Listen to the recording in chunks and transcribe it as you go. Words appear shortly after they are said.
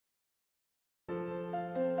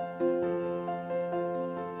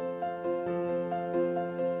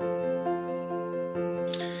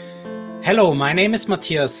Hello, my name is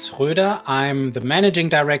Matthias Schröder. I'm the Managing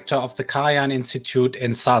Director of the Karajan Institute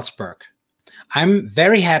in Salzburg. I'm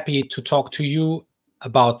very happy to talk to you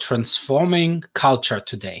about transforming culture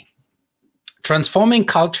today. Transforming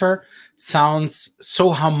culture sounds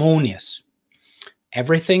so harmonious.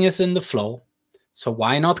 Everything is in the flow, so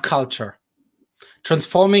why not culture?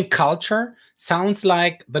 Transforming culture sounds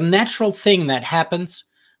like the natural thing that happens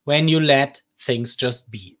when you let things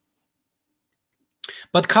just be.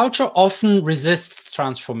 But culture often resists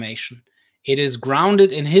transformation. It is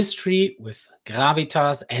grounded in history with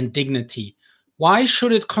gravitas and dignity. Why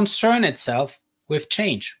should it concern itself with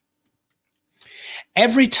change?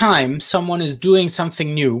 Every time someone is doing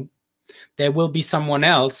something new, there will be someone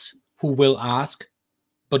else who will ask,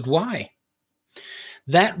 but why?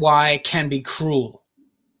 That why can be cruel.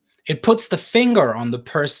 It puts the finger on the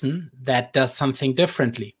person that does something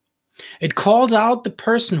differently. It calls out the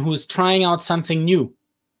person who is trying out something new.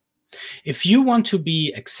 If you want to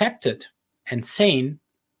be accepted and sane,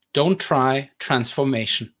 don't try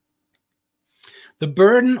transformation. The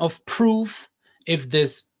burden of proof, if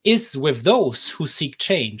this is with those who seek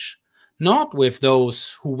change, not with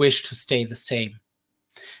those who wish to stay the same.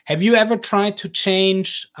 Have you ever tried to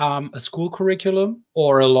change a school curriculum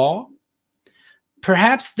or a law?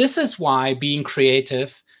 Perhaps this is why being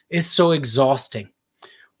creative is so exhausting.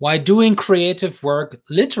 Why doing creative work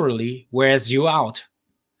literally wears you out.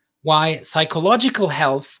 Why psychological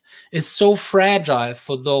health is so fragile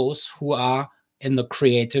for those who are in the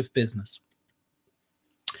creative business.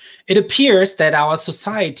 It appears that our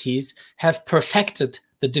societies have perfected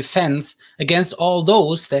the defense against all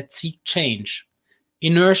those that seek change.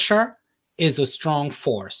 Inertia is a strong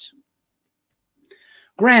force.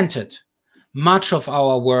 Granted, much of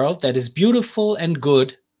our world that is beautiful and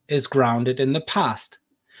good is grounded in the past.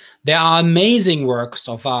 There are amazing works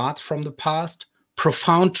of art from the past,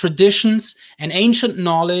 profound traditions, and ancient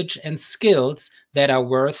knowledge and skills that are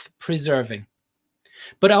worth preserving.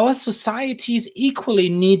 But our societies equally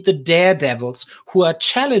need the daredevils who are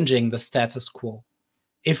challenging the status quo.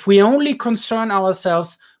 If we only concern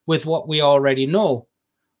ourselves with what we already know,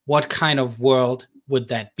 what kind of world would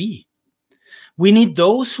that be? We need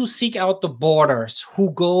those who seek out the borders,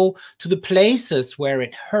 who go to the places where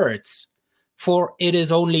it hurts, for it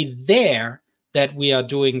is only there that we are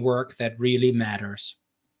doing work that really matters.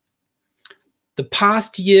 The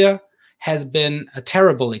past year has been a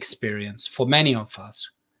terrible experience for many of us.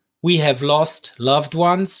 We have lost loved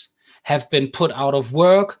ones, have been put out of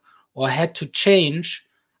work, or had to change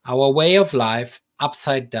our way of life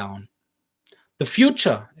upside down. The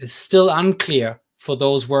future is still unclear for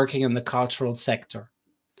those working in the cultural sector.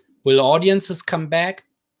 Will audiences come back?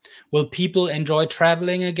 Will people enjoy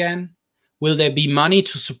traveling again? Will there be money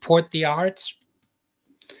to support the arts?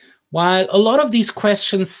 While a lot of these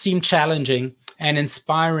questions seem challenging and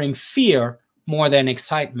inspiring fear more than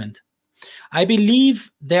excitement, I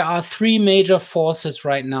believe there are three major forces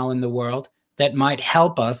right now in the world that might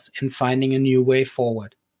help us in finding a new way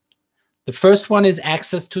forward. The first one is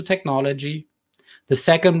access to technology. The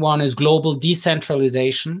second one is global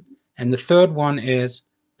decentralization. And the third one is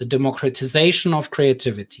the democratization of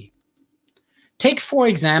creativity. Take, for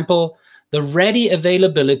example, the ready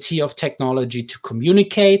availability of technology to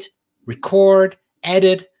communicate, record,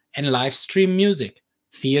 edit, and live stream music,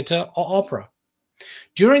 theater, or opera.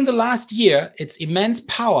 During the last year, its immense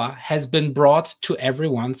power has been brought to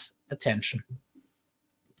everyone's attention.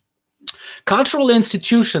 Cultural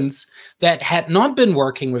institutions that had not been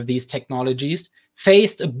working with these technologies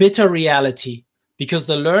faced a bitter reality because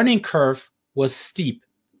the learning curve was steep.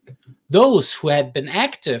 Those who had been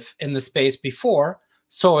active in the space before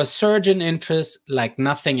saw a surge in interest like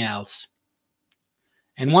nothing else.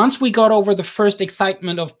 And once we got over the first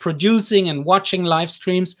excitement of producing and watching live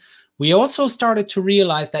streams, we also started to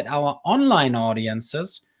realize that our online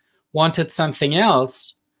audiences wanted something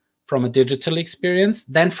else from a digital experience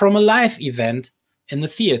than from a live event in the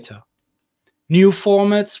theater. New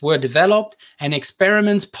formats were developed and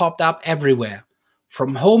experiments popped up everywhere.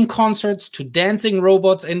 From home concerts to dancing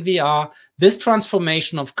robots in VR, this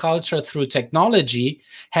transformation of culture through technology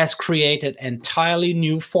has created entirely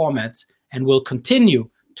new formats and will continue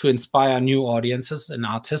to inspire new audiences and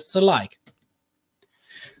artists alike.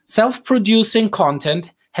 Self-producing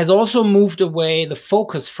content has also moved away the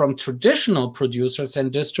focus from traditional producers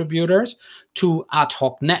and distributors to ad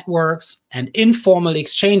hoc networks and informal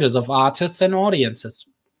exchanges of artists and audiences.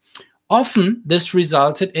 Often, this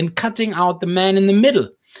resulted in cutting out the man in the middle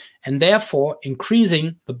and therefore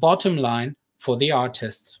increasing the bottom line for the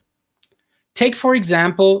artists. Take, for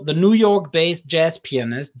example, the New York-based jazz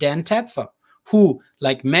pianist Dan Tepfer, who,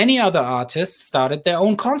 like many other artists, started their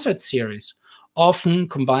own concert series, often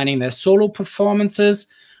combining their solo performances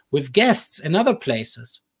with guests in other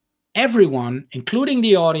places. Everyone, including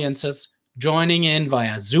the audiences, joining in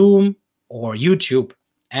via Zoom or YouTube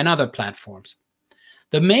and other platforms.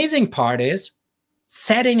 The amazing part is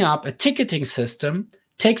setting up a ticketing system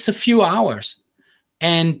takes a few hours,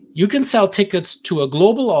 and you can sell tickets to a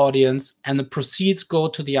global audience and the proceeds go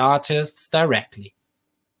to the artists directly.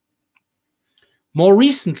 More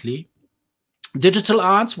recently, digital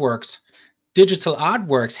artworks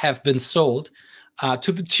have been sold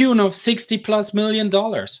to the tune of $60+ million.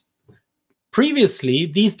 Previously,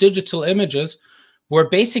 these digital images were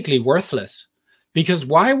basically worthless, because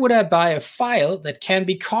why would I buy a file that can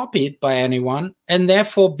be copied by anyone and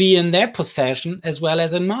therefore be in their possession as well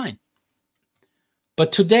as in mine?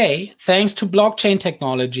 But today, thanks to blockchain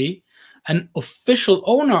technology, an official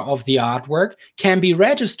owner of the artwork can be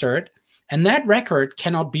registered, and that record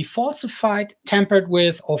cannot be falsified, tampered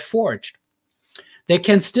with, or forged. There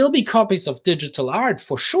can still be copies of digital art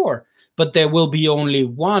for sure, but there will be only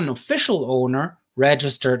one official owner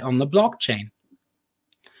registered on the blockchain.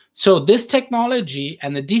 So this technology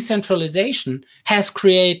and the decentralization has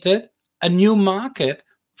created a new market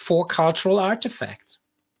for cultural artifacts.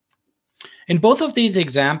 In both of these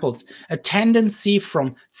examples, a tendency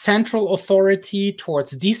from central authority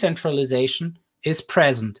towards decentralization is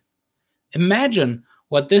present. Imagine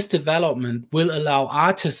what this development will allow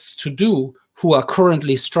artists to do who are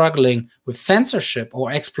currently struggling with censorship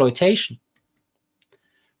or exploitation.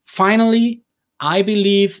 Finally, I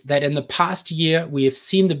believe that in the past year, we have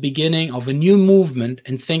seen the beginning of a new movement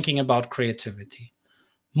in thinking about creativity.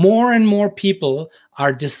 More and more people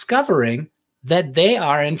are discovering that they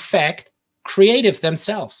are, in fact, creative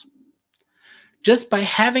themselves. Just by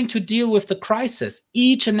having to deal with the crisis,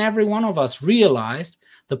 each and every one of us realized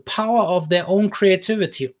the power of their own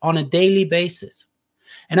creativity on a daily basis.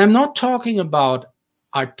 And I'm not talking about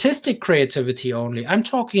artistic creativity only. I'm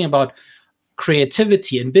talking about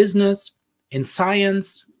creativity in business, in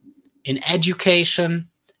science, in education,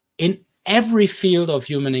 in every field of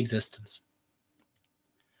human existence.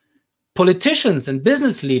 Politicians and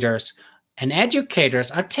business leaders and educators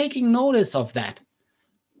are taking notice of that.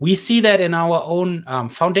 We see that in our own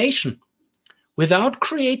foundation. Without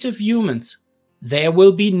creative humans, there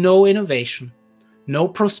will be no innovation, no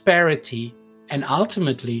prosperity, and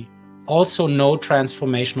ultimately also no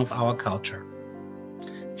transformation of our culture.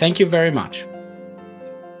 Thank you very much.